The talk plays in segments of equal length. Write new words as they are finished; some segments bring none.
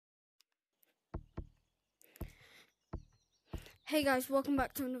Hey guys, welcome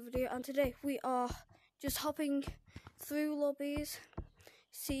back to another video, and today we are just hopping through lobbies,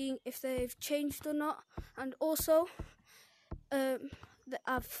 seeing if they've changed or not, and also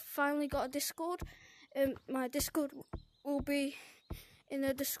I've finally got a Discord. My Discord will be in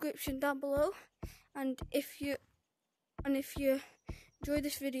the description down below, and if you enjoy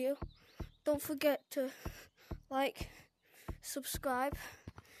this video, don't forget to like, subscribe,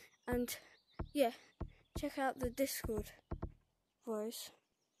 and yeah, check out the Discord. Boys,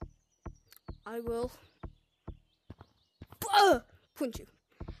 I will punch you.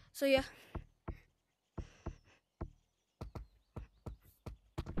 So yeah,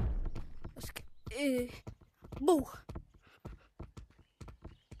 let's get boo.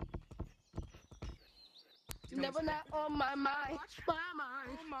 Never not on my mind. My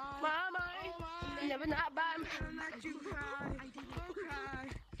mind. Never not by me. Let you cry.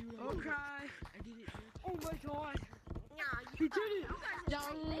 Oh cry. Oh my god. He did it.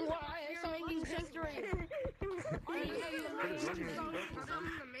 Young wise singing century. Okay,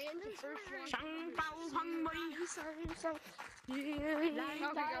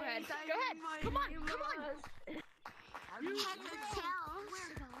 go ahead. Go ahead. Come on. You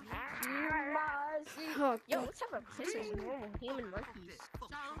Oh, Yo, let's have a kiss as normal human monkeys.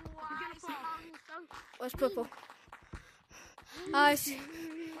 where's purple? I see.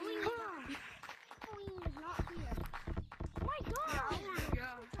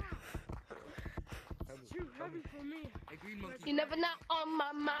 too heavy for me. You never not on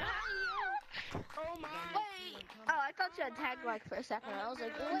my mind. Oh my. Wait. Oh, I thought you had tagged like for a second. I was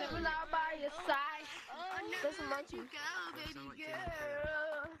like, never not by your side. This monkey.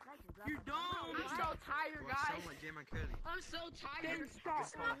 You don't. I'm so tired, guys. I'm so Then tired. stop.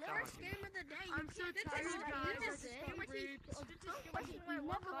 First game of the day. I'm so tired, guys.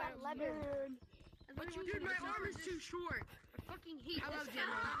 Dude, my arm is too short. I fucking hate I love this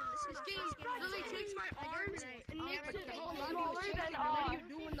Gemma. game. This game literally takes my arms and makes it all Smaller than What are you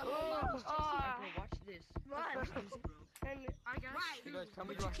doing the watch this. And I got You guys, tell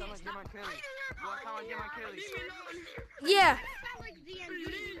me, do I sound like my Kelly? Do I sound like my Kelly? Leave me alone. Yeah.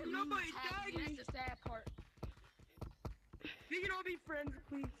 Please, nobody tag me. That's the sad part. We can all be friends,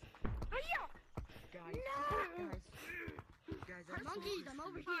 please. Guys, Monkeys, I'm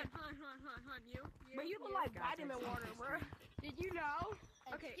over here. Hun, you. But you look like vitamin water, bro. Did you know?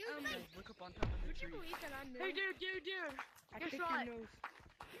 Okay, Excuse me. look up on top of the Would you tree. believe that I'm new? Hey, dude. Guess picked what? your nose.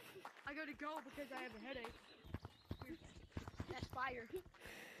 I gotta go because I have a headache. That's fire.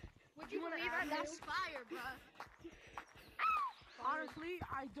 Would you wanna believe add that's milk? fire, bro? Honestly,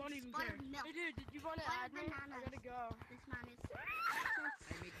 I don't even care. Spotted milk. Hey, dude, did you want to Spotted add me? I bananas. gotta go. This man is. I'm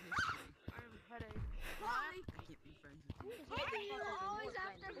making this tree. I have a headache. Why? I can't be friends with you. Why do you always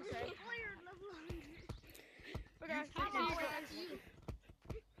have to be player level 100? Okay, How see you about guys. you?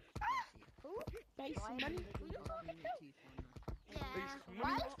 Base money. Yeah.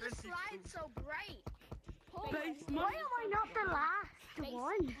 Why is the slide so bright? Base Why money. am I not the last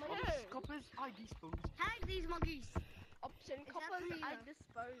one? Coppers, I dispose. Tag these monkeys. Ups and that coppers, for you? I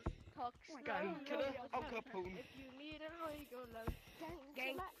dispose. Talk Gang slow. killer, Al Capone. If you need a high, go low.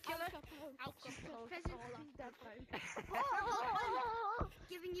 Gang killer.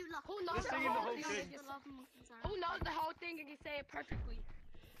 Giving you luck. Who knows the singing the whole whole thing? thing. The love monkeys are. Who knows the whole thing and can say it perfectly?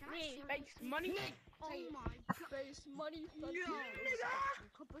 Can I Me, show base you? money. Oh my god. Base money.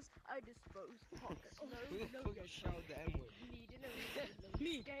 Coppers, I dispose. Talk slow. Who the fuck shouted the N word?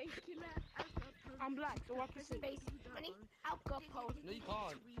 Me. Gang killer. I'm black, so what can Base money. Alcohol. No, you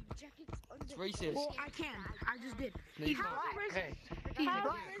can't. Jackets under. It's racist. Well, I can. I just did. No, you How's can't. it Hey, racist? How's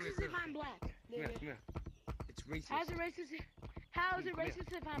Come it here, racist if I'm black? come here. It's racist. How's it racist? How is it Come here.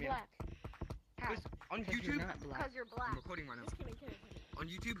 racist if I'm Come here. black? How? Because on Because YouTube, Because you're I'm black. recording right now. Just kidding. On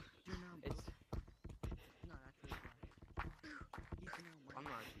YouTube, You're not it's. not actually black. You can know I'm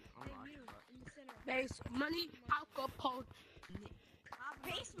not actually black. Base money. Alcohol.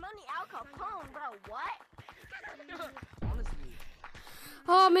 Base money. Alcohol, bro. What? Honestly.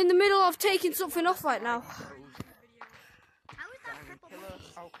 Oh, I'm in the middle of taking something off right now. How is that Gang purple killer, monkey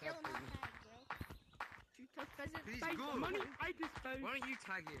Al still in my Capone. tag, bro? He's Base good. money. I dispose. Why don't you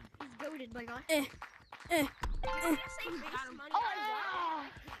tag him? He's goaded, my guy. Oh, wow.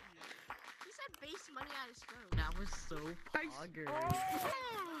 You said base money out of stone. That was so Base. pogger. Oh,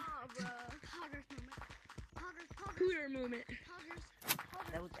 bro. Poggers moment. Poggers. Pooter movement. Poggers.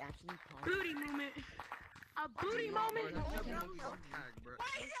 That was actually pogger. Booty movement. A booty moment. Bro, that's your monkey's tag, bro.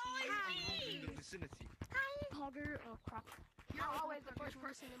 Why is it always In me? the vicinity. Pogger. Oh, crap. You're always the first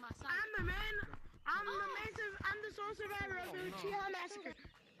person in my side. I'm the man. I'm the sole survivor of the Uchiha massacre.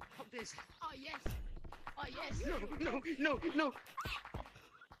 Fuck this. Oh, yes. Oh yes. No.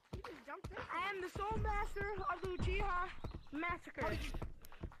 I am the sole master of the Uchiha Massacre.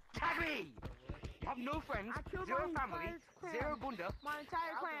 Tag me! You have no friends, I killed zero my family, entire clan. zero bunda, My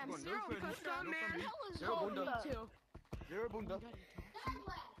entire clan. no friends, Some no man family, was zero told me bunda, to. zero bunda. Zero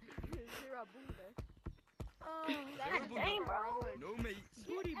bunda. Oh, Zero that's bunda. dang, bro. No mates,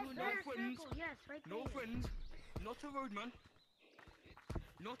 Booty no bunda. friends, Yes, right no friends, not a roadman,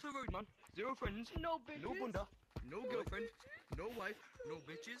 not a roadman, zero friends, No no bitches. bunda, no girlfriend, no wife, no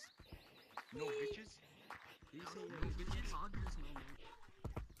bitches, no bitches, You say no bitches, hog this moment.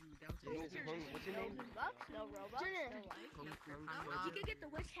 no, what's your name? No robots. No life. You can get the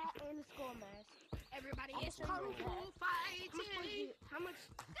witch hat and the skull mask. Everybody is Kung kung Fu fu fighting. How much?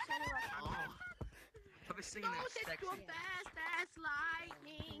 Samurai? Oh, I was singing that sexy. Fast as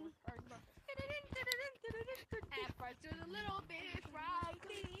lightning. At first it was a little bit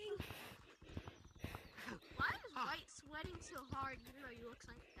frightening. Why is White sweating so hard even though he looks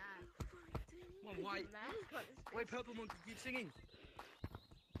like that? Come on, white. Wait, purple monkey, keep singing.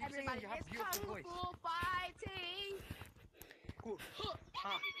 Keep Everybody singing, you have is beautiful kung voice. fu fighting. Cool.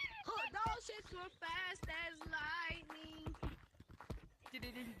 Ah. Those ships were fast as lightning.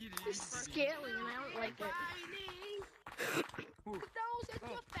 This is scary and I don't like it. Lightning. Ooh. Those ships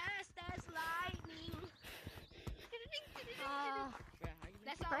were fast as lightning.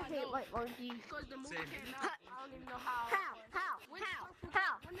 That's all I know. White monkey. Because the movie Same. came out. I don't even know how. How? When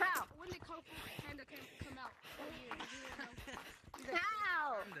when did Kung Fu Panda come out? What year? Do you know?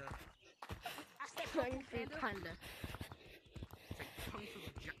 How? I said Kung Fu Panda. Panda. Kung Fu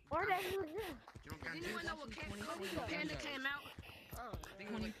Or that you do. Does anyone know what Kung Fu Panda came out? I think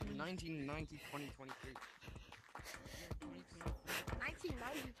it was like 1990, 2023.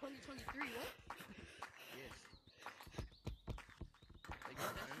 1990, 2023. What? Yes.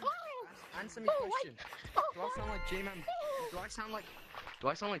 Answer me question. Do I sound like J-Man? Do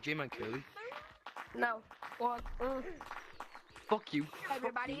I sound like J-Man Curly? No. Well, Fuck you.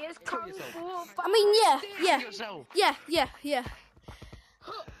 Everybody is Kill Kung yourself. Fu I mean, yeah. Kill yourself. Yeah.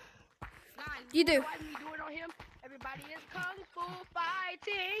 Guys, You do. Why me do it on him? Everybody is Kung Fu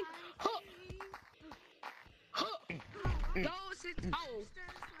fighting. Oh,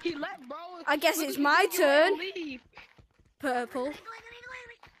 he let bro. I guess Look it's at my you turn. leave. Purple.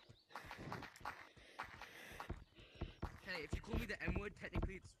 Hey, if you call me the M-word,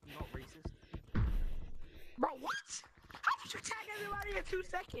 technically it's not racist. Bro, what? How did you tag everybody in 2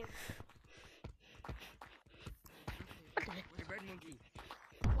 seconds? Hey, red monkey.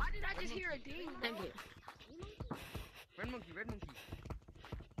 Why did I just hear a ding? thank you. Red monkey.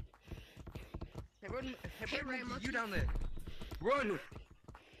 Hey, red monkey, monkey. you down there. Run!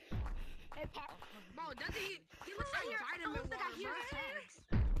 Hey, Pop. Bro, doesn't he looks like vitamin water,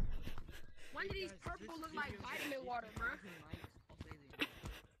 bro. When did these purple look like vitamin water, bro?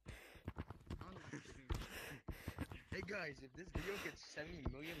 Hey guys, if this video gets 70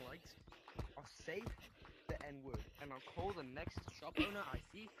 million likes, I'll say the N-word and I'll call the next shop owner I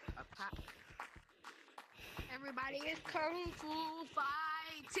see a pack. Everybody is Kung Fu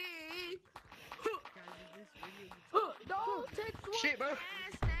fighting. Don't take Shit, bro.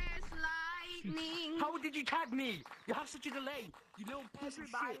 fast as lightning. How did you tag me? You have such a delay. You little piece of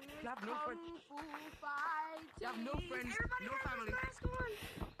Everybody shit. is You have no friends. Kung Fu fighting. You have no friends, no family.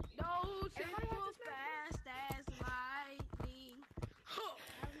 Those ships were fast as lightning.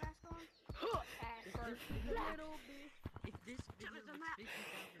 At first, a little bit. If this video gets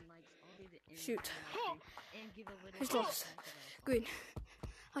 50,000 likes, I'll be the end Shoot. of the stream and give a little Who's lost? Green.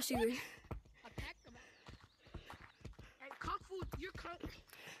 I see green. Attack them. Hey, Kung Fu, you're Kung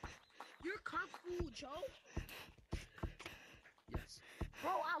Fu Joe? Yes.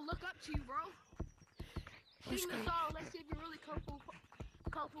 Bro, I look up to you, bro. Who's Sing the green? song. Let's see if you're really Kung Fu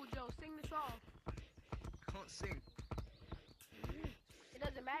Joe. Sing the song. I can't sing. It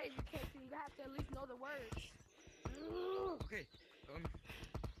doesn't matter if you can't sing. You have to at least know the words. Okay.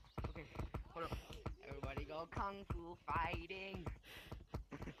 Okay. Hold up. Everybody go kung fu fighting.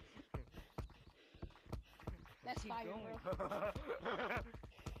 That's Keep fire, going. bro.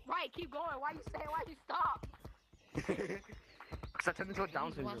 Right, keep going. Why you say? Why you stop? Because I turned into a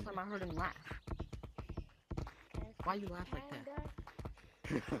Down syndrome. Last time I heard him laugh. Why you laugh like that?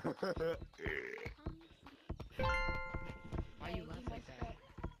 Why you laugh like that?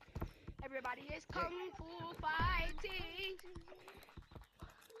 Everybody is Kung Fu fighting.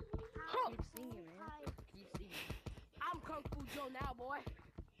 Keep singing, man. Keep singing. I'm Kung Fu Joe now, boy.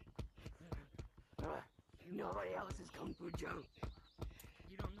 Nobody else is Kung Fu Joe.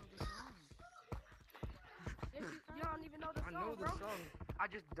 You don't know the song. You don't even know the I song, know the bro. song. I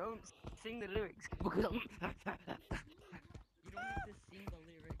just don't sing the lyrics because I'm. You don't have to sing the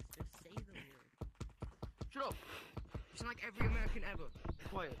lyrics, just say the lyrics. Shut up! You sound like every American ever.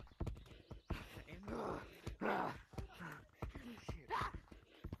 Quiet.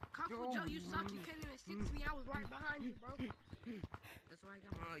 Kung Fu Joe, you suck. You can't even stick to me. I was right behind you, bro. That's why I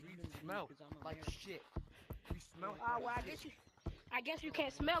got my You freedom to smell because I'm like American. shit. You smell Well, like I guess you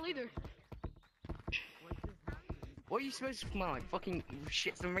can't smell either. What are you supposed to smell like? Fucking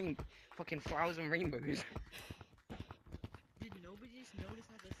shits and fucking flowers and rainbows. Did nobody just notice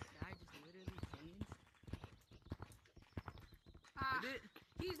how the sky just literally changed? Did it?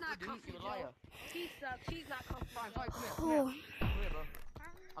 He's not Did Kung it? Fu You're a Joe. liar. He sucks. He's not Kung Fu Fine, Joe. fine, come here, come Oh, here. Come here, bro.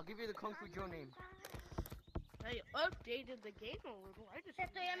 I'll give you the Kung Fu Joe name. They updated the game a little. I just. Te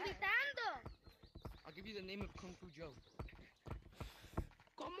estoy invitando. I'll give you the name of Kung Fu Joe.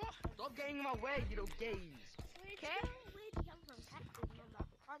 ¿Cómo? Stop getting in my way, you little gays. Where'd ¿Qué? you come from? Texas, remember?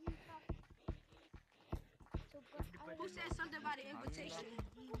 So, but Who said something about an invitation?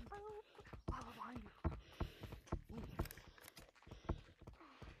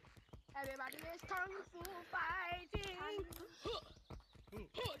 Everybody is Kung Fu fighting.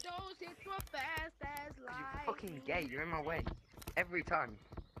 Those hits were fast as You're lightning. fucking gay, you're in my way. Every time.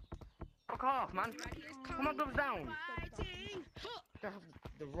 Fuck off, man. Everybody is Put my gloves down. fighting. You don't have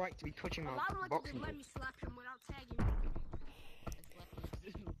the right to be touching my Allow him to boxing just let gloves. me slap him without tagging him.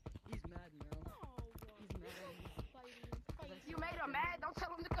 He's mad now. He's mad. You made him mad. Don't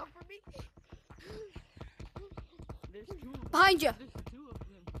tell him to come for me. There's two of them. behind you. There's two of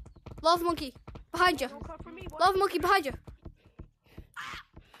them. Love monkey. Behind you. Don't come for me, boy. Love monkey behind you.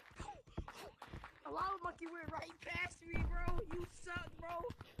 A lava monkey went right past me, bro. You suck, bro.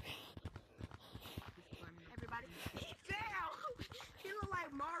 Just climbing up. Everybody, he fell. He looked like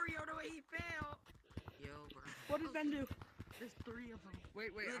Mario the way he fell. Yo, bro. What did Ben do? There's three of them.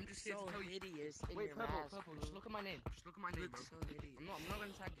 Wait, I'm just here so to tell you. hideous in Wait, your purple, mask, purple, bro. just look at my name. Just look at my You name, look bro. so hideous. I'm not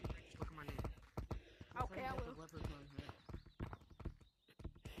gonna tag you. Just look at my name. Okay, I will.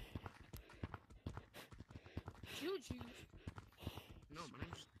 Juju. No, my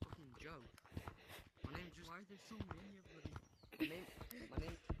name's just fucking Joe. My name's just. Why are there so many of them? My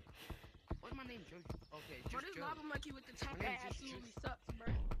name. What's my name, Joe? Okay, Bro, just this Joe. lava monkey with the top My name's hat just absolutely Juice. sucks, bro.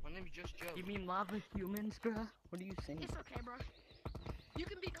 My name's just Joe. You mean lava humans, bro? What are you saying? It's okay, bro. You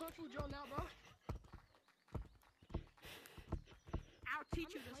can be Kung Fu Joe now, bro. I'll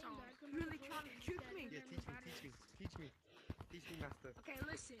teach you the song. You really trying to trick me? Yeah, teach me, master. Okay,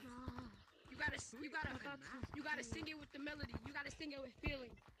 listen. You gotta sing it with the melody. You gotta sing it with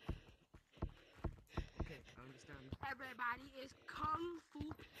feeling. Okay, I understand. Everybody is Kung Fu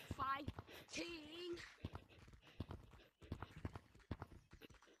fighting.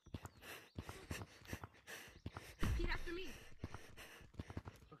 Repeat after me.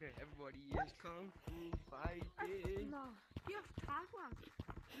 Okay, everybody is kung fu fighting. No, you have time left.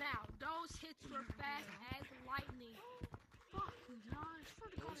 Now, those hits were fast as lightning. Fucking gosh,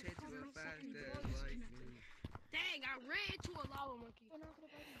 Those hits were fast as lightning. Dang, I ran into a lava monkey.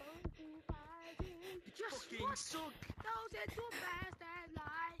 Just Fucking suck. those hits were fast as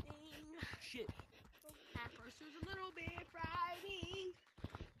lightning. Shit. At first it was a little bit frightening.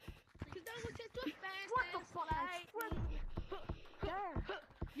 Cause those hits were fast as lightning.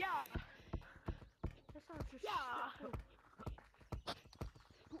 Yeah. That sounds just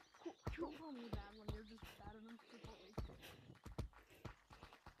Don't call me that when you're just bad enough to bully.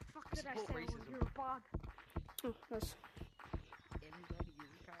 Fuck did I support say when racism. you're a bot? Oh, nice. Everybody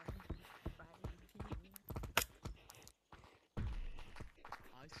is fighting.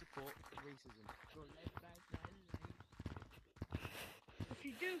 I support racism. Go left, right, right, right. If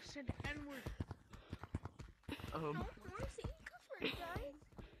you do, send the N-word. Don't say cuss words, guys.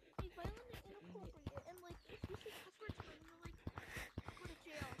 Like, violent and inappropriate. And, like, if you say cuss words, then you'll, like, go to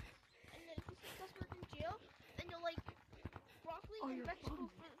jail. And then if you say cuss words in jail, then you'll, like, broccoli and vegetables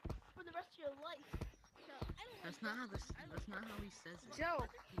for the rest of your life. So, I don't That's like not how that. that's not how he says it. Joe,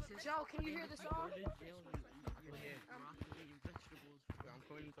 He says, Joe, can you hear the "If song? go to jail, you eat Yeah. broccoli and vegetables." I'm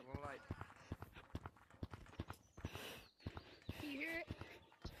going into the light. Can you hear it?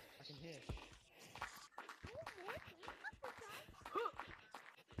 I can hear. No more saying cuss words, guys.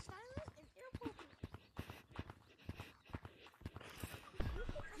 Silent and inappropriate. You say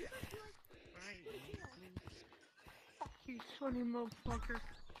cuss words, you're like, Right. go to jail. Fuck you, funny motherfucker.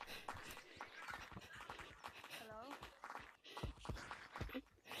 Hello?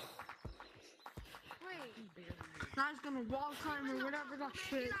 Wait. Guy's gonna wall time or whatever that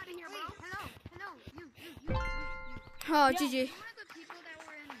shit. Get out of here, bro. Hello. You. Oh, GG. One of the people that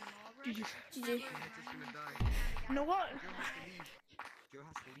were in Marlboro. GG. Just gonna die. You know what? Joe has to leave. Joe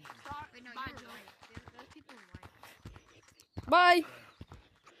Sorry. Wait, no, Bye, you were Joe. right. Those people were white. Bye.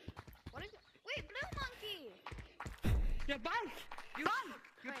 What is it? Wait, blue monkey! Yeah, bye. You, Bye.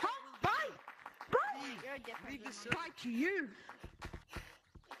 you Wait, Bye. you're a different Leave blue the monkey. Bye to you.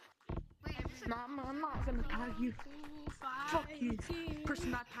 Wait, is this a... No, I'm not gonna tag you. Fuck you.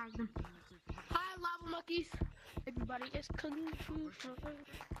 Person that tagged them. Hi, lava monkeys. Everybody is kung fu.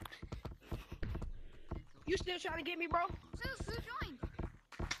 You still trying to get me, bro? Who joined?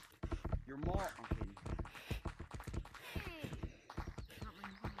 Your mom. I'm kidding. Hey.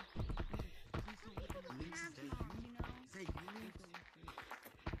 Say you.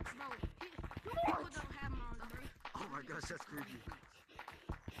 Bro, people don't have moms, bro. Oh my gosh, that's creepy.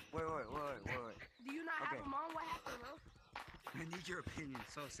 Wait. Do you not Okay. have a mom? What happened, bro? I need your opinion.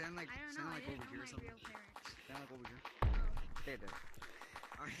 So stand like, I don't stand know. I like didn't over know here or my something. real parents. Stand like over here. Stay there.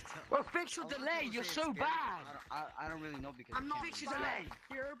 Alright, tell. Well, fix your A lot of delay. people You're say so it's scary. bad. I don't really know because I'm I not can't fix your really- delay.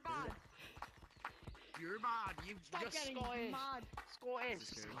 You're bad. You're bad. You Stop just getting Scottish. mad. Scottish.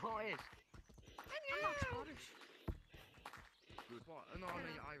 Scottish. I'm not Scottish. Good. What? No, I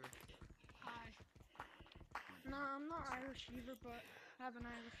mean Irish. No, I'm not Irish either, but I have an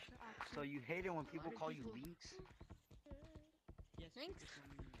Irish accent. So you hate it when people call you Lynx? Thanks.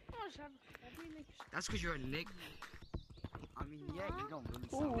 I just have everything. That's because you're a Nick. I mean, yeah, you don't really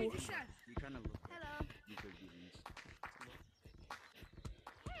Ooh. sound Wait, like the chef. you kind of look like Hello. you could be Lynx.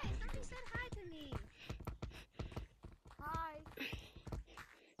 Hey, somebody said hi to me. Hi.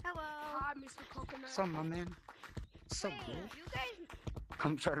 Hello. Hi, Mr. Coconut. What's up, my man? What's up, Wait, bro? you guys...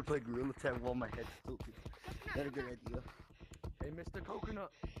 I'm trying to play Gorilla Tag while my head's tilted. That's a good idea. Hey, Mr.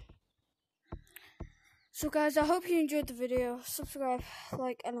 Coconut. So guys, I hope you enjoyed the video. Subscribe,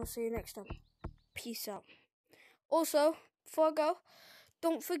 like, and I'll see you next time. Peace out. Also, before I go,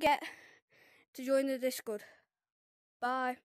 don't forget to join the Discord. Bye.